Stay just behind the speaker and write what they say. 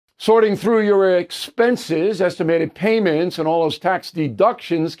Sorting through your expenses, estimated payments, and all those tax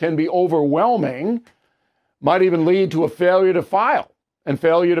deductions can be overwhelming. Might even lead to a failure to file and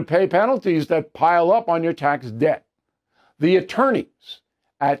failure to pay penalties that pile up on your tax debt. The attorneys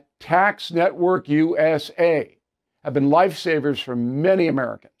at Tax Network USA have been lifesavers for many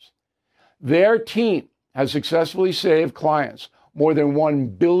Americans. Their team has successfully saved clients more than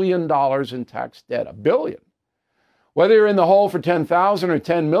 $1 billion in tax debt. $1 billion. Whether you're in the hole for $10,000 or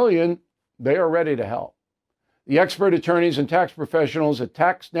 $10 million, they are ready to help. The expert attorneys and tax professionals at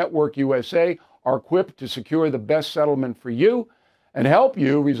Tax Network USA are equipped to secure the best settlement for you and help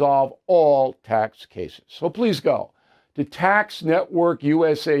you resolve all tax cases. So please go to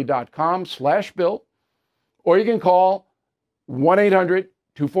taxnetworkusa.com/bill, or you can call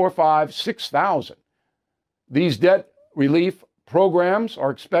 1-800-245-6000. These debt relief programs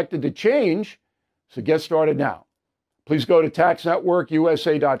are expected to change, so get started now. Please go to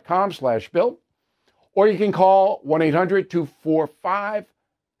taxnetworkusa.com/bill, or you can call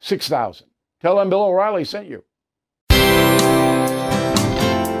 1-800-245-6000. Tell them Bill O'Reilly sent you.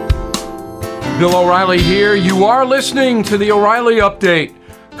 Bill O'Reilly here. You are listening to the O'Reilly Update.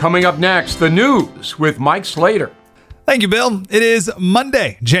 Coming up next, the news with Mike Slater. Thank you, Bill. It is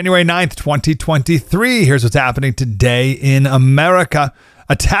Monday, January 9th, 2023. Here's what's happening today in America.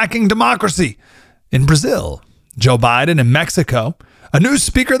 Attacking democracy in Brazil, Joe Biden in Mexico, a new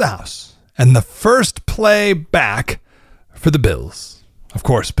Speaker of the House, and the first play back for the Bills. Of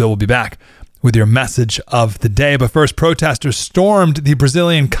course, Bill will be back with your message of the day. But first, protesters stormed the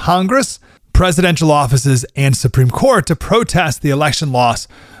Brazilian Congress, presidential offices, and Supreme Court to protest the election loss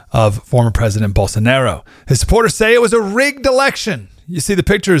of former President Bolsonaro. His supporters say it was a rigged election. You see the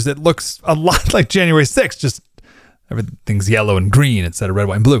pictures, it looks a lot like January 6th, just everything's yellow and green instead of red,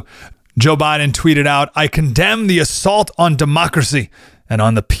 white, and blue. Joe Biden tweeted out, "I condemn the assault on democracy and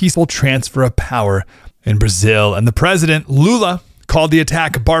on the peaceful transfer of power in Brazil." And the president, Lula, called the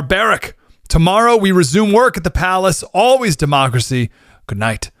attack barbaric. "Tomorrow we resume work at the palace. Always democracy. Good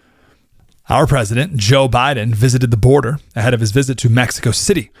night." Our president, Joe Biden, visited the border ahead of his visit to Mexico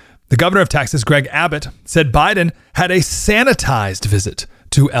City. The governor of Texas, Greg Abbott, said Biden had a sanitized visit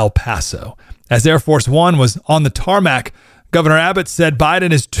to El Paso. As Air Force One was on the tarmac, Governor Abbott said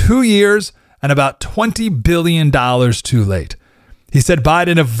Biden is 2 years and about $20 billion too late. He said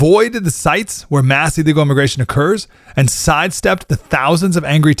Biden avoided the sites where mass illegal immigration occurs and sidestepped the thousands of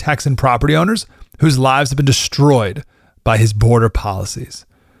angry Texan property owners whose lives have been destroyed by his border policies.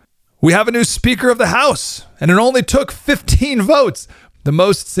 We have a new Speaker of the House, and it only took 15 votes, the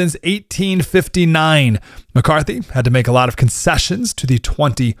most since 1859. McCarthy had to make a lot of concessions to the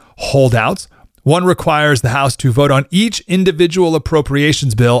 20 holdouts. One requires the House to vote on each individual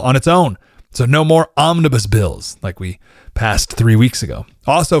appropriations bill on its own. So no more omnibus bills like we passed 3 weeks ago.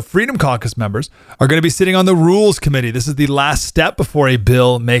 Also, Freedom Caucus members are going to be sitting on the Rules Committee. This is the last step before a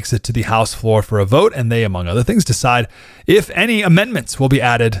bill makes it to the House floor for a vote, and they, among other things, decide if any amendments will be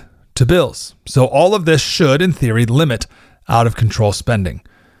added to bills. So all of this should, in theory, limit out-of-control spending.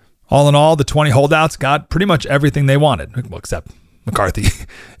 All in all, the 20 holdouts got pretty much everything they wanted, well, except McCarthy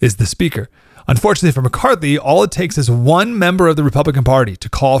is the Speaker. Unfortunately for McCarthy, all it takes is one member of the Republican Party to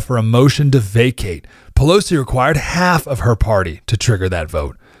call for a motion to vacate. Pelosi required half of her party to trigger that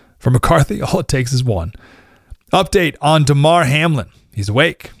vote. For McCarthy, all it takes is one. Update on Damar Hamlin. He's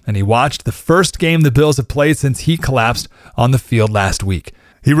awake, and he watched the first game the Bills have played since he collapsed on the field last week.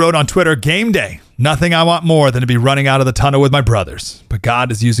 He wrote on Twitter, "Game day. Nothing I want more than to be running out of the tunnel with my brothers. But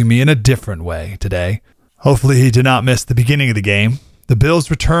God is using me in a different way today." Hopefully he did not miss the beginning of the game. The Bills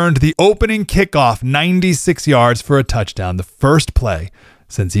returned the opening kickoff 96 yards for a touchdown, the first play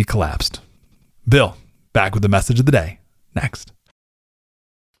since he collapsed. Bill, back with the message of the day. Next.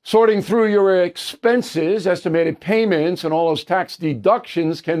 Sorting through your expenses, estimated payments, and all those tax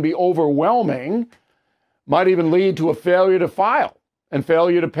deductions can be overwhelming. Might even lead to a failure to file and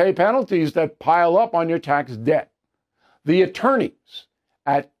failure to pay penalties that pile up on your tax debt. The attorneys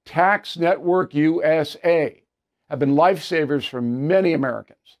at Tax Network USA have been lifesavers for many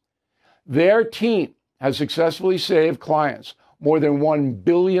Americans. Their team has successfully saved clients more than $1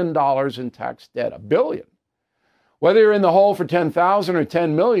 billion in tax debt. $1 billion. Whether you're in the hole for $10,000 or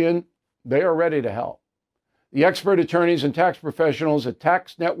 $10 million, they are ready to help. The expert attorneys and tax professionals at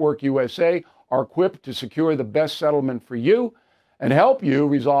Tax Network USA are equipped to secure the best settlement for you and help you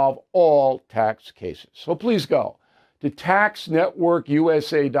resolve all tax cases. So please go to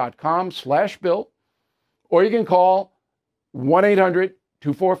taxnetworkusa.com/bill, or you can call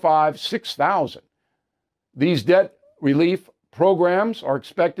 1-800-245-6000. These debt relief programs are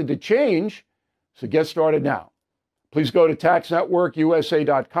expected to change, so get started now. please go to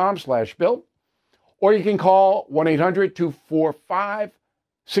taxnetworkusa.com/Bill, or you can call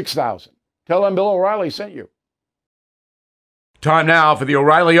 1-800-245-6000. Tell them Bill O'Reilly sent you. Time now for the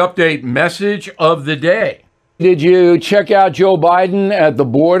O'Reilly Update message of the day. Did you check out Joe Biden at the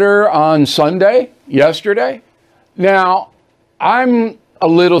border on Sunday, yesterday? Now, I'm a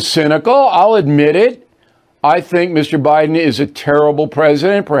little cynical. I'll admit it. I think Mr. Biden is a terrible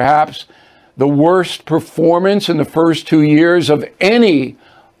president, perhaps the worst performance in the first 2 years of any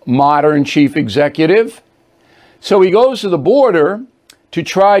modern chief executive. So he goes to the border to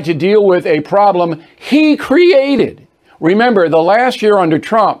try to deal with a problem he created. Remember, the last year under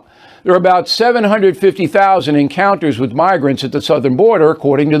Trump, there were about 750,000 encounters with migrants at the southern border,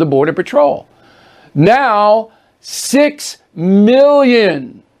 according to the Border Patrol. Now, 6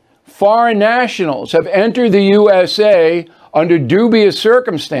 million foreign nationals have entered the USA under dubious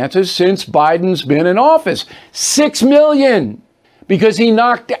circumstances since Biden's been in office. 6 million, because he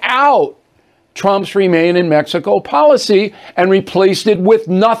knocked out Trump's Remain in Mexico policy and replaced it with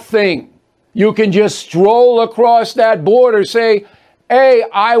nothing. You can just stroll across that border, say, hey,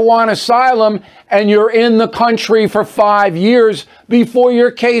 I want asylum, and you're in the country for 5 years before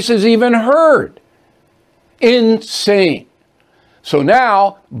your case is even heard. Insane. So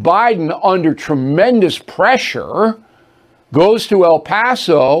now Biden, under tremendous pressure, goes to El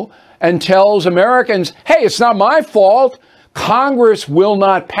Paso and tells Americans, hey, it's not my fault. Congress will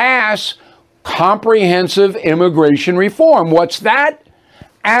not pass comprehensive immigration reform. What's that?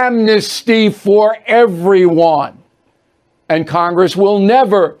 Amnesty for everyone. And Congress will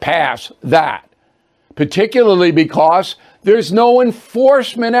never pass that, particularly because there's no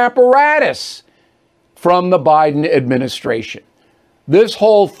enforcement apparatus from the Biden administration. This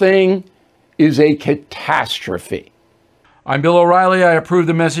whole thing is a catastrophe. I'm Bill O'Reilly. I approve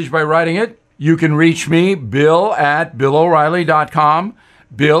the message by writing it. You can reach me, bill@BillO'Reilly.com,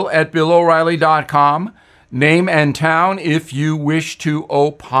 bill@BillO'Reilly.com. Name and town if you wish to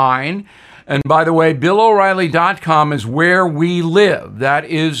opine. And by the way, BillO'Reilly.com is where we live. That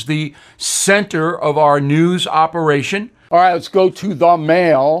is the center of our news operation. All right, let's go to the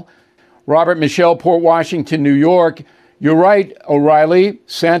mail. Robert Michelle, Port Washington, New York. You're right, O'Reilly.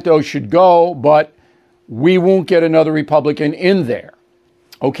 Santos should go, but we won't get another Republican in there.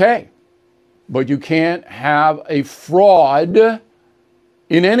 Okay, but you can't have a fraud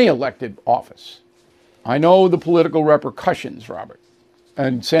in any elected office. I know the political repercussions, Robert.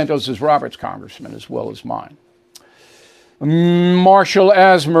 And Santos is Robert's congressman as well as mine. Marshall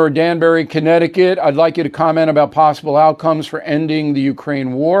Asmer, Danbury, Connecticut. I'd like you to comment about possible outcomes for ending the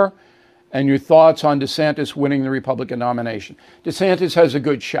Ukraine war and your thoughts on DeSantis winning the Republican nomination. DeSantis has a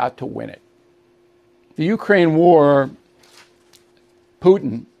good shot to win it. The Ukraine war,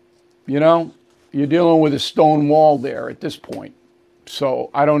 Putin, you're dealing with a stone wall there at this point. So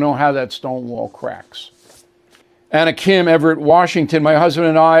I don't know how that stone wall cracks. Anna Kim, Everett, Washington. My husband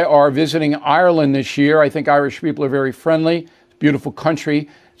and I are visiting Ireland this year. I think Irish people are very friendly. It's a beautiful country.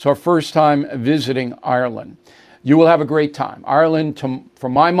 It's our first time visiting Ireland. You will have a great time. Ireland, for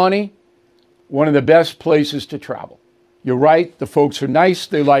my money, one of the best places to travel. You're right. The folks are nice.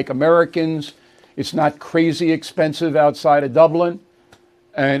 They like Americans. It's not crazy expensive outside of Dublin.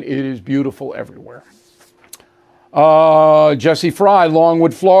 And it is beautiful everywhere. Jesse Fry,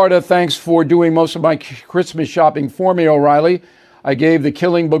 Longwood, Florida. Thanks for doing most of my Christmas shopping for me, O'Reilly. I gave the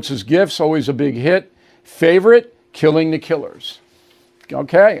Killing books as gifts, always a big hit. Favorite, Killing the Killers.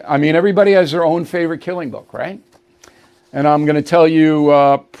 Okay, I mean, everybody has their own favorite Killing book, right? And I'm going to tell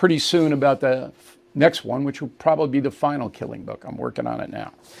you pretty soon about the next one, which will probably be the final Killing book. I'm working on it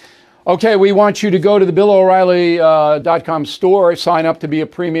now. Okay, we want you to go to the BillO'Reilly.com store, sign up to be a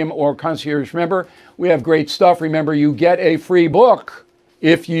premium or concierge member. We have great stuff. Remember, you get a free book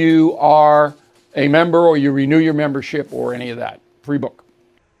if you are a member or you renew your membership or any of that. Free book.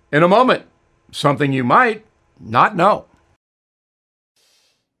 In a moment, something you might not know.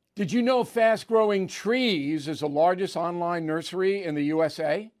 Did you know Fast Growing Trees is the largest online nursery in the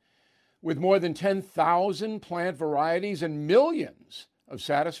USA with more than 10,000 plant varieties and millions of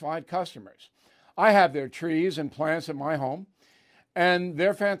satisfied customers? I have their trees and plants at my home, and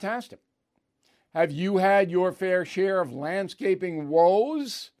they're fantastic. Have you had your fair share of landscaping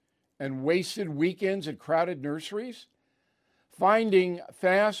woes and wasted weekends at crowded nurseries? Finding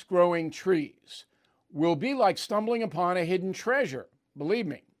Fast Growing Trees will be like stumbling upon a hidden treasure, believe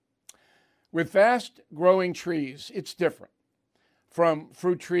me. With Fast Growing Trees, it's different. From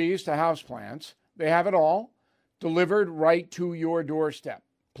fruit trees to houseplants, they have it all delivered right to your doorstep.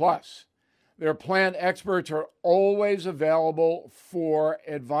 Plus, their plant experts are always available for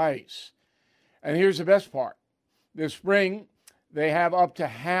advice. And here's the best part. This spring, they have up to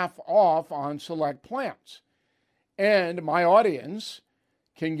half off on select plans. And my audience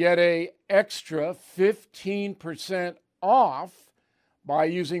can get an extra 15% off by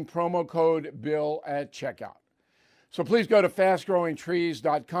using promo code BILL at checkout. So please go to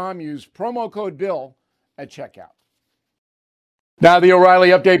fastgrowingtrees.com, use promo code BILL at checkout. Now, the O'Reilly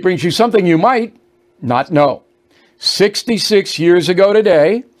Update brings you something you might not know. 66 years ago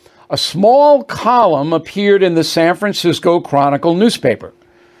today, a small column appeared in the San Francisco Chronicle newspaper.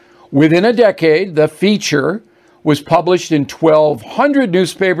 Within a decade, the feature was published in 1,200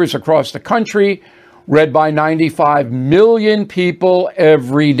 newspapers across the country, read by 95 million people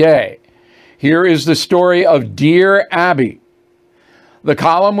every day. Here is the story of Dear Abby. The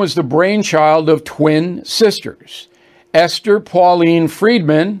column was the brainchild of twin sisters, Esther Pauline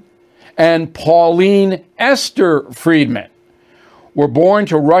Friedman and Pauline Esther Friedman. Were born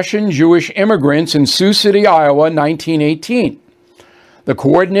to Russian Jewish immigrants in Sioux City, Iowa, 1918. The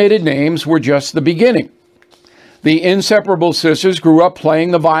coordinated names were just the beginning. The inseparable sisters grew up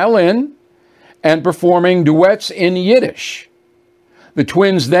playing the violin and performing duets in Yiddish. The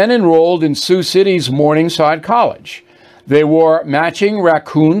twins then enrolled in Sioux City's Morningside College. They wore matching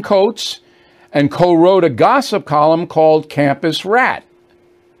raccoon coats and co-wrote a gossip column called Campus Rat.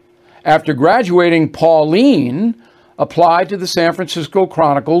 After graduating, Pauline applied to the San Francisco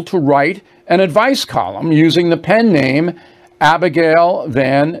Chronicle to write an advice column using the pen name Abigail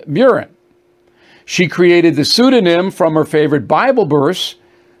Van Buren. She created the pseudonym from her favorite Bible verse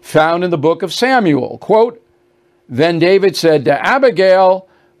found in the book of Samuel. Quote, "Then David said to Abigail,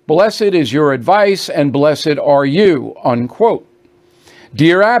 'Blessed is your advice and blessed are you,'" unquote.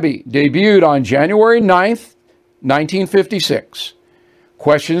 Dear Abby debuted on January 9th, 1956.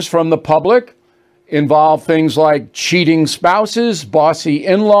 Questions from the public involve things like cheating spouses, bossy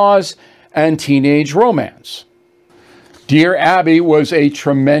in-laws, and teenage romance. Dear Abby was a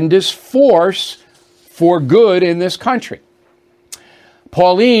tremendous force for good in this country.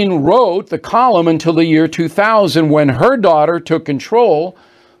 Pauline wrote the column until the year 2000 when her daughter took control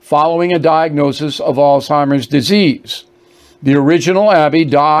following a diagnosis of Alzheimer's disease. The original Abby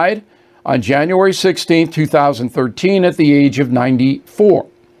died on January 16, 2013 at the age of 94.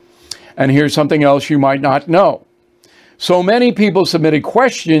 And here's something else you might not know. So many people submitted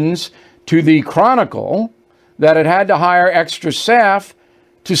questions to the Chronicle that it had to hire extra staff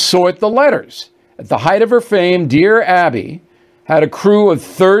to sort the letters. At the height of her fame, Dear Abby had a crew of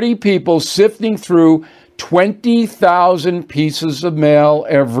 30 people sifting through 20,000 pieces of mail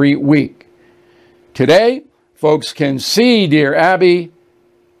every week. Today, folks can see Dear Abby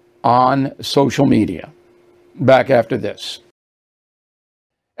on social media. Back after this.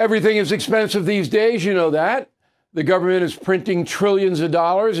 Everything is expensive these days, you know that. The government is printing trillions of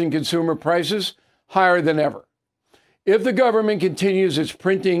dollars and consumer prices higher than ever. If the government continues its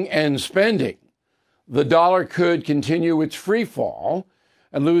printing and spending, the dollar could continue its free fall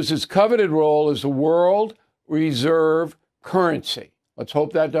and lose its coveted role as the world reserve currency. Let's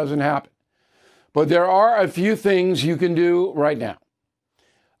hope that doesn't happen. But there are a few things you can do right now.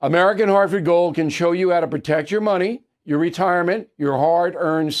 American Hartford Gold can show you how to protect your money, your retirement, your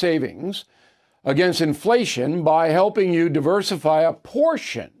hard-earned savings against inflation by helping you diversify a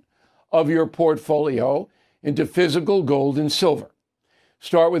portion of your portfolio into physical gold and silver.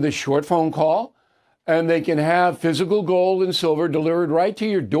 Start with a short phone call, and they can have physical gold and silver delivered right to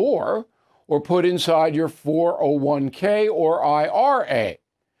your door or put inside your 401k or IRA.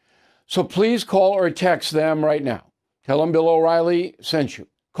 So please call or text them right now. Tell them Bill O'Reilly sent you.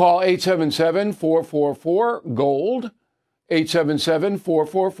 Call 877-444-GOLD,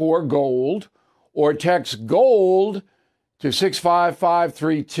 877-444-GOLD, or text GOLD to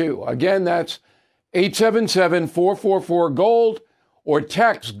 65532. Again, that's 877-444-GOLD, or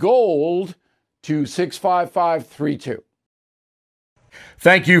text GOLD to 65532.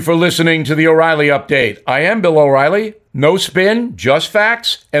 Thank you for listening to the O'Reilly Update. I am Bill O'Reilly. No spin, just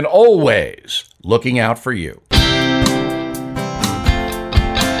facts, and always looking out for you.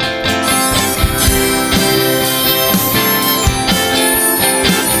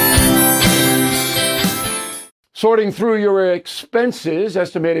 Sorting through your expenses,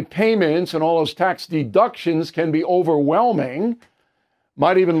 estimated payments, and all those tax deductions can be overwhelming.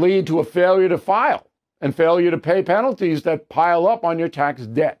 Might even lead to a failure to file and failure to pay penalties that pile up on your tax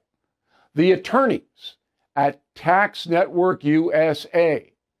debt. The attorneys at Tax Network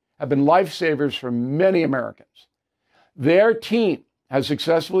USA have been lifesavers for many Americans. Their team has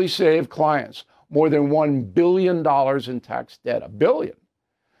successfully saved clients more than $1 billion in tax debt. $1 billion.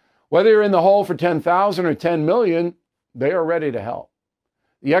 Whether you're in the hole for $10,000 or $10 million, they are ready to help.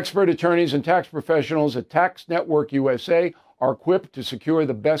 The expert attorneys and tax professionals at Tax Network USA are equipped to secure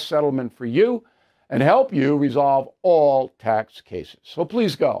the best settlement for you and help you resolve all tax cases. So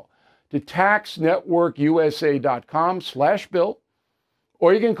please go to taxnetworkusa.com/bill,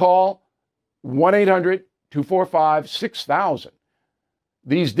 or you can call 1-800-245-6000.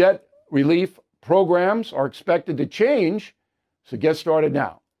 These debt relief programs are expected to change, so get started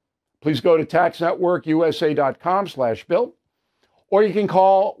now. Please go to taxnetworkusa.com/bill, or you can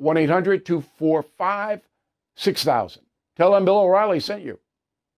call 1-800-245-6000. Tell them Bill O'Reilly sent you.